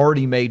action,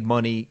 already made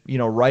money,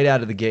 right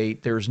out of the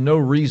gate. There's no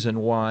reason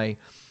why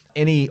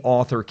any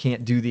author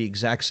can't do the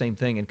exact same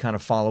thing and kind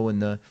of follow in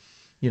the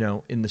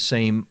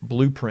same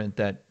blueprint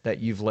that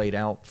you've laid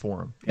out for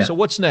them. Yeah. So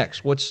what's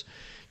next?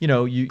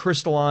 You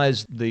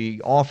crystallize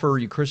the offer,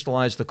 you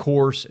crystallize the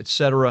course, et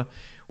cetera.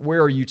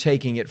 Where are you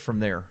taking it from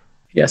there?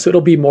 Yeah, so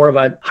it'll be more of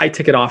a high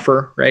ticket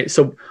offer, right?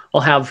 So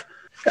I'll have,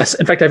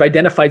 in fact, I've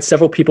identified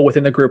several people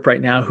within the group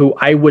right now who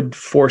I would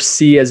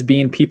foresee as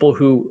being people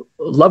who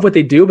love what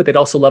they do, but they'd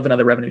also love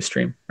another revenue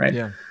stream, right?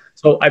 Yeah.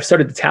 So I've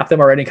started to tap them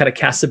already and kind of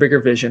cast a bigger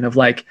vision of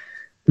like,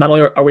 not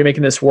only are we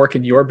making this work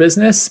in your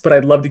business, but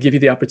I'd love to give you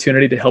the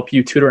opportunity to help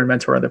you tutor and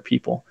mentor other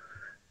people.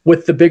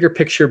 With the bigger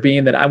picture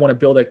being that I want to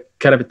build a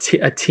kind of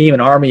a team,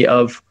 an army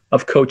of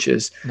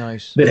coaches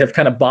that have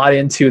kind of bought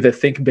into the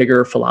think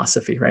bigger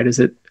philosophy, right? Is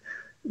it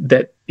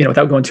that,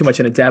 without going too much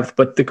into depth,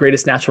 but the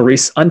greatest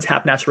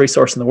untapped natural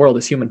resource in the world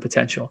is human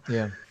potential.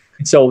 Yeah.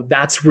 And so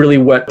that's really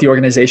what the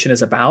organization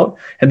is about.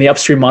 And the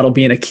upstream model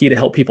being a key to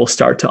help people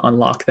start to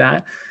unlock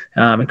that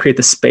and create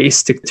the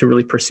space to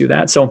really pursue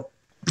that. So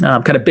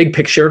kind of big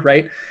picture,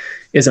 right,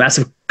 is a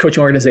massive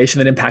coaching organization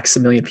that impacts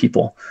 1 million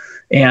people.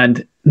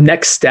 And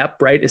next step,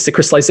 right, is to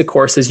crystallize the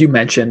course, as you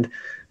mentioned.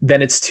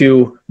 Then it's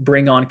to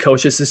bring on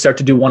coaches to start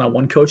to do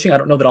one-on-one coaching. I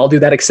don't know that I'll do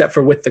that except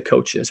for with the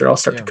coaches, or I'll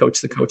start to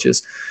coach the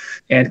coaches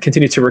and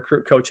continue to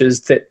recruit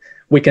coaches that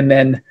we can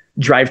then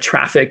drive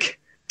traffic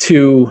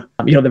to,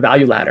 the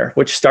value ladder,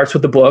 which starts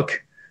with the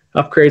book,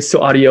 upgrades to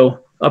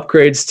audio,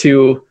 upgrades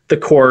to the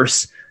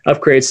course,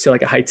 upgrades to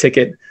like a high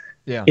ticket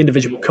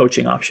individual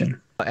coaching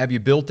option. Have you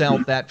built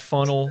out that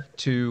funnel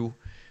to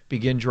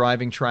begin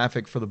driving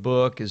traffic for the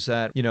book? Is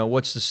that,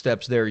 what's the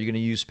steps there? Are you going to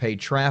use paid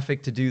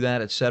traffic to do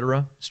that, et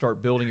cetera?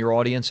 Start building your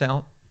audience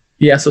out?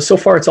 Yeah, so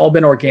far it's all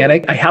been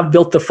organic. I have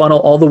built the funnel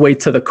all the way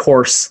to the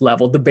course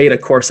level, the beta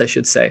course, I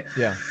should say.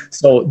 Yeah.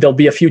 So there'll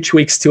be a few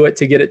tweaks to it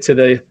to get it to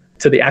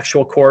the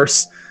actual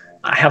course.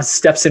 I have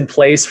steps in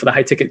place for the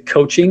high ticket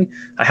coaching.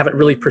 I haven't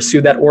really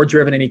pursued that or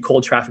driven any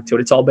cold traffic to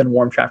it. It's all been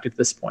warm traffic at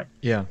this point.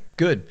 Yeah,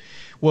 good.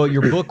 Well,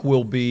 your book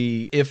will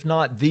be, if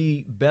not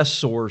the best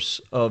source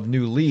of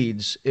new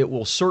leads, it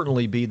will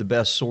certainly be the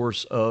best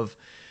source of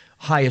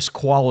highest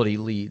quality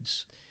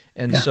leads.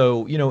 And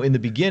so, in the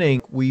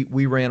beginning,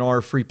 we ran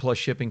our free plus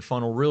shipping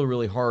funnel really,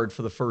 really hard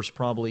for the first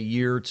probably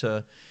year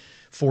to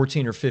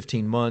 14 or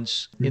 15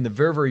 months. In the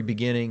very, very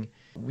beginning,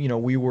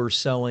 we were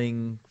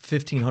selling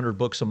 1,500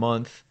 books a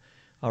month,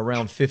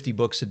 around 50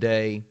 books a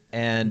day,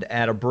 and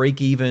at a break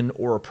even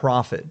or a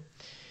profit.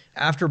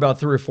 After about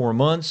 3 or 4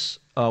 months,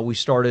 we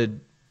started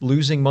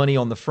losing money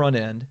on the front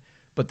end,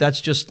 but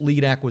that's just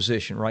lead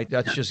acquisition, right?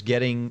 That's just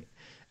getting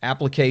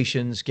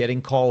applications,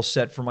 getting calls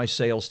set for my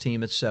sales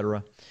team, et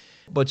cetera.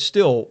 But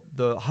still,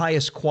 the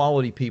highest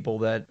quality people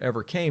that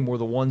ever came were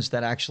the ones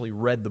that actually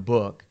read the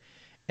book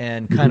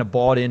and kind of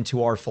bought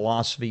into our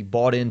philosophy,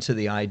 bought into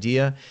the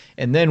idea.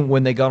 And then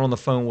when they got on the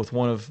phone with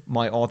one of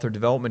my author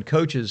development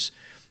coaches,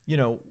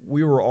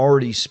 we were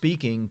already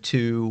speaking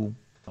to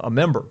a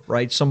member,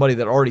 right? Somebody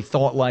that already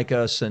thought like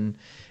us and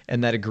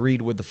that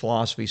agreed with the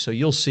philosophy. So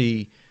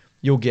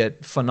you'll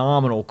get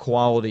phenomenal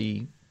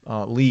quality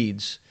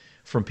leads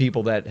from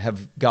people that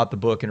have got the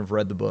book and have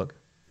read the book.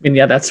 And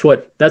yeah, that's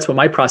what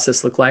my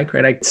process looked like,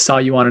 right? I saw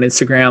you on an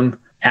Instagram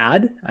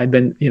ad. I'd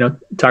been,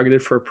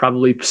 targeted for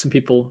probably some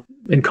people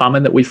in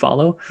common that we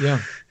follow.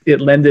 Yeah.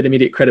 It lended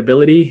immediate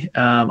credibility.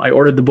 I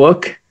ordered the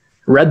book,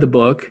 read the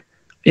book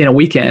in a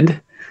weekend.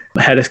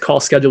 I had a call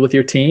scheduled with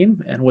your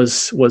team and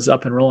was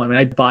up and rolling. I mean,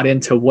 I bought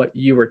into what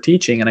you were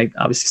teaching, and I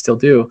obviously still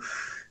do.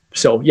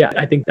 So yeah,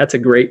 I think that's a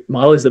great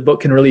model. Is the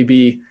book can really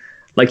be,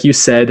 like you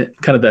said,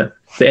 kind of the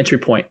entry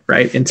point,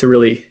 right, into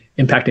really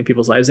impacting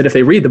people's lives. And if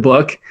they read the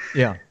book,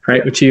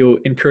 right, which you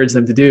encourage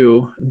them to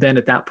do, then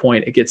at that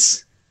point,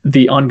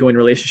 the ongoing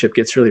relationship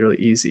gets really, really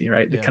easy,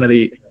 right? The kind of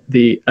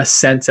the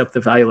ascent up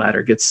the value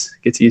ladder gets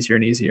easier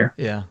and easier.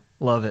 Yeah.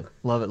 Love it.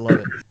 Love it. Love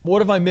it. What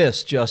have I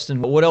missed,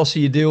 Justin? What else are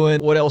you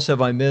doing? What else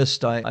have I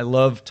missed? I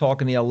love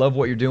talking to you. I love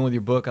what you're doing with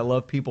your book. I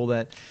love people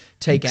that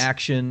take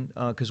action,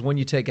 because when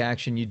you take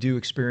action, you do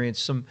experience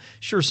some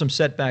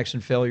setbacks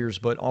and failures,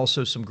 but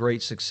also some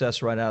great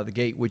success right out of the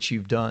gate, which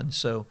you've done.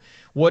 So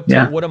what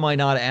am I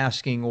not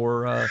asking,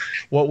 or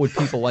what would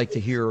people like to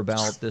hear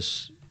about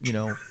this,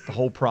 the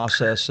whole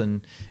process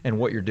and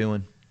what you're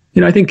doing?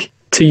 I think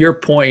to your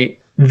point,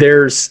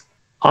 there's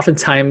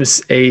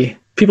oftentimes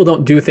people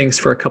don't do things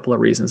for a couple of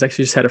reasons. I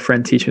actually just had a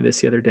friend teach me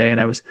this the other day, and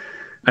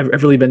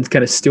I've really been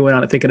kind of stewing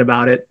on it, thinking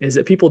about it, is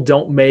that people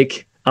don't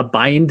make a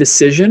buying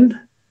decision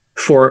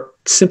for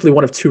simply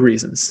one of two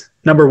reasons.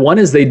 Number one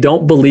is they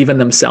don't believe in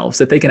themselves,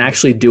 that they can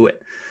actually do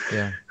it.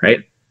 Yeah.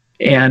 Right.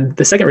 And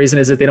the second reason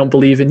is that they don't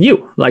believe in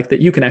you, like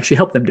that you can actually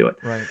help them do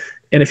it. Right.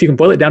 And if you can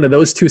boil it down to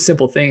those two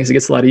simple things, it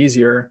gets a lot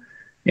easier.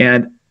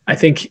 And I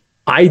think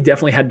I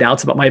definitely had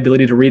doubts about my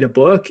ability to read a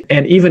book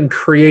and even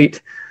create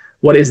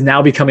what is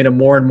now becoming a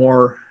more and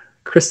more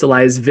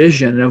crystallized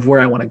vision of where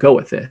I want to go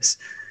with this.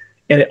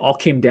 And it all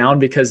came down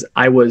because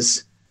I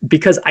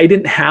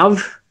didn't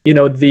have,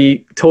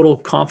 the total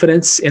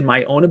confidence in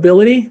my own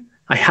ability.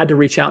 I had to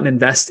reach out and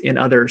invest in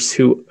others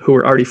who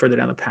were already further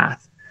down the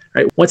path,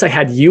 right? Once I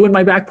had you in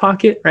my back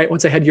pocket, right?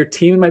 Once I had your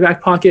team in my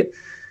back pocket,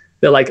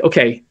 they're like,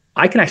 okay,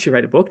 I can actually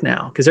write a book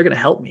now because they're going to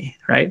help me,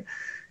 right?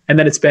 And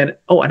then it's been,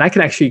 and I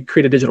can actually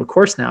create a digital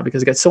course now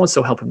because I got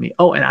so-and-so helping me.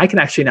 Oh, and I can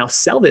actually now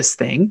sell this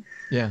thing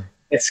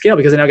at scale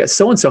because I now got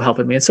so-and-so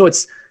helping me. And so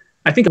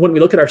I think when we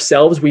look at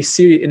ourselves, we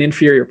see an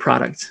inferior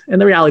product.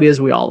 And the reality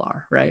is we all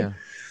are, right? Yeah.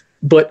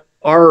 But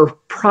our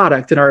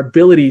product and our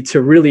ability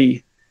to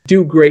really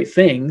do great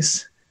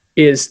things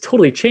is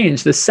totally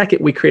changed the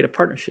second we create a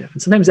partnership. And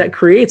sometimes that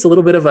creates a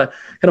little bit of a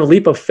kind of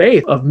leap of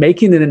faith of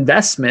making an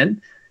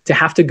investment to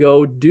have to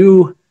go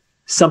do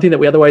something that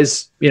we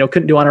otherwise,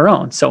 couldn't do on our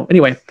own. So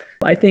anyway,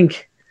 I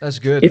think that's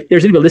good. If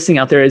there's anybody listening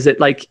out there, is that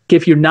like,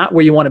 if you're not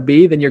where you want to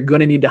be, then you're going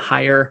to need to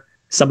hire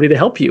somebody to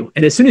help you.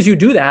 And as soon as you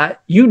do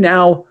that, you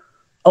now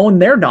own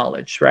their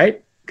knowledge,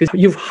 right? Because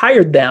you've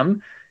hired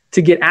them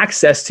to get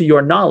access to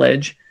your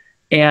knowledge.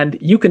 And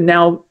you can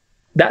now,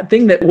 that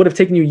thing that would have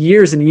taken you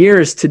years and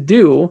years to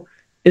do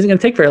isn't going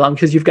to take very long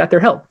because you've got their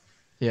help.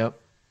 Yep.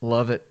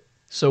 Love it.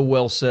 So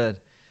well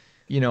said.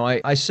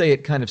 I say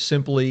it kind of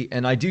simply,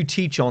 and I do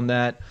teach on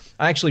that.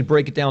 I actually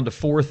break it down to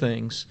 4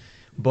 things,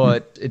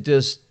 but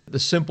the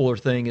simpler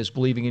thing is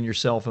believing in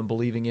yourself and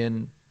believing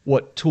in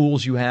what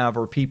tools you have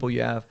or people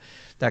you have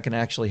that can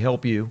actually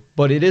help you.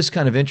 But it is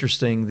kind of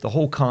interesting, the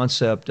whole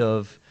concept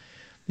of,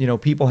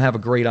 people have a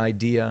great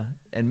idea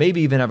and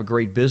maybe even have a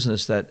great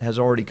business that has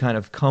already kind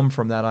of come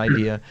from that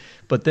idea,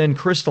 but then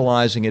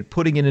crystallizing it,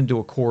 putting it into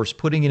a course,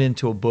 putting it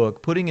into a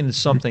book, putting it into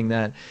something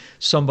that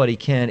somebody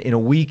can in a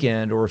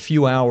weekend or a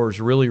few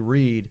hours really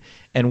read.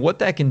 And what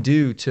that can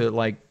do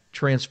to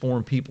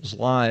transform people's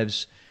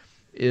lives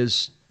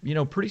is,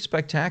 pretty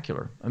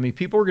spectacular. I mean,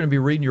 people are going to be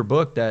reading your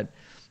book that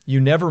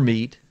you never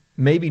meet,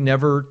 maybe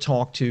never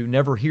talk to,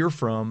 never hear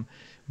from,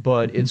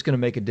 but it's going to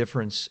make a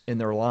difference in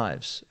their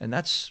lives. And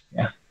that's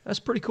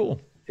pretty cool.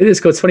 It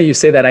is cool. It's funny you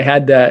say that. I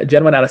had a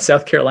gentleman out of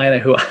South Carolina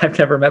who I've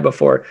never met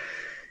before.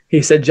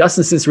 He said,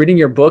 Justin, since reading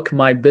your book,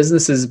 my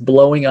business is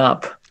blowing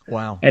up.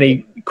 Wow. And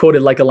he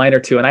quoted like a line or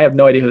two, and I have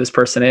no idea who this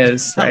person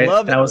is. Right? I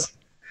love it. And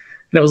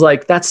it was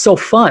like, that's so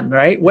fun,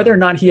 right? Whether or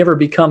not he ever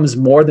becomes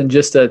more than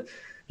just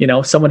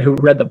someone who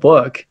read the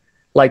book,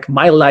 like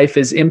my life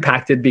is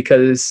impacted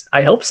because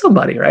I help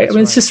somebody, right?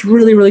 That's it's just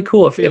really, really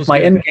cool. If my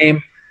end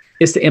game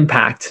is to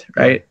impact,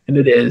 right? And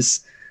it is,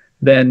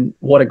 then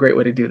what a great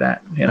way to do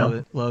that.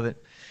 Love it.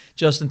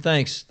 Justin,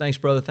 thanks. Thanks,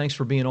 brother. Thanks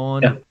for being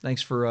on. Yeah.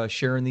 Thanks for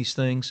sharing these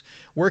things.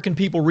 Where can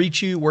people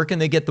reach you? Where can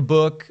they get the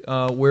book?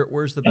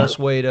 Where's the best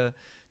way to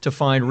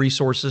find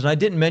resources? And I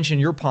didn't mention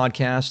your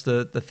podcast,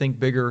 the Think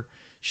Bigger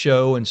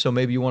show. And so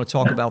maybe you want to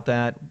talk about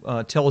that.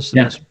 Tell us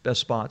the best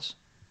spots.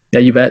 Yeah,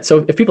 you bet.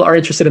 So if people are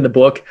interested in the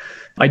book,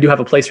 I do have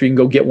a place where you can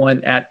go get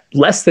one at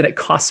less than it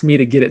costs me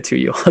to get it to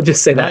you. I'll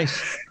just say that.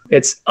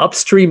 It's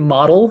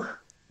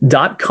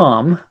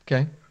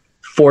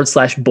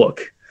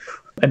upstreammodel.com/book.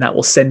 And that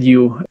will send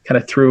you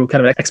kind of through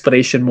kind of an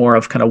explanation more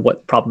of kind of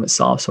what problem it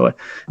solves. So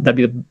that'd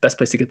be the best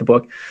place to get the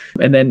book.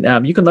 And then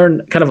you can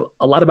learn kind of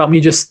a lot about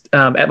me just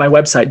at my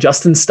website,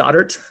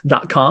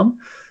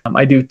 justinstoddart.com.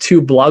 I do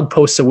 2 blog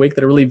posts a week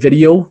that are really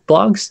video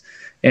blogs,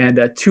 and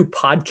 2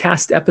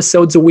 podcast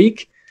episodes a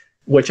week,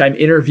 which I'm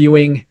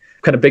interviewing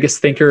kind of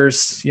biggest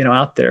thinkers,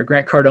 out there.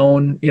 Grant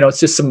Cardone, it's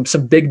just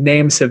some big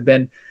names have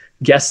been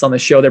guests on the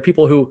show. They're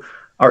people who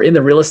are in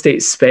the real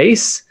estate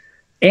space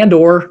and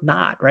or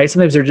not, right?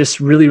 Sometimes they're just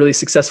really, really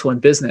successful in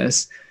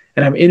business.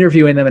 And I'm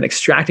interviewing them and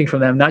extracting from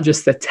them, not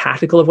just the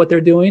tactical of what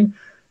they're doing,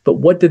 but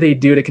what do they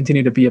do to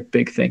continue to be a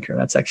big thinker?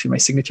 That's actually my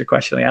signature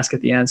question I ask at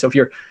the end. So if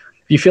you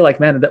feel like,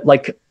 man, that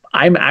like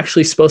I'm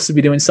actually supposed to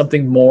be doing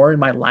something more in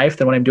my life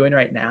than what I'm doing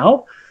right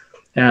now,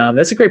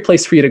 that's a great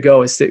place for you to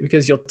go,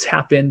 because you'll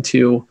tap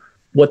into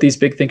what these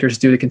big thinkers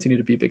do to continue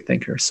to be big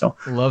thinkers. So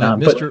love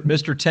it. Mr.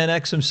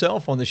 10X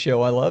himself on the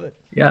show. I love it.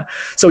 Yeah.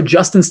 So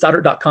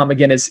justinstoddart.com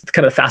again is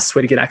kind of the fastest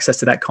way to get access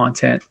to that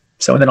content.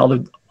 So, and then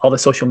all the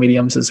social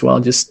mediums as well,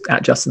 just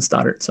at Justin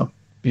Stoddart. So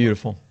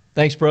beautiful.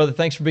 Thanks, brother.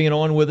 Thanks for being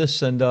on with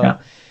us. And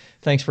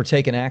thanks for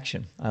taking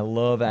action. I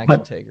love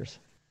action takers.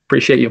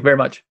 Appreciate you very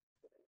much.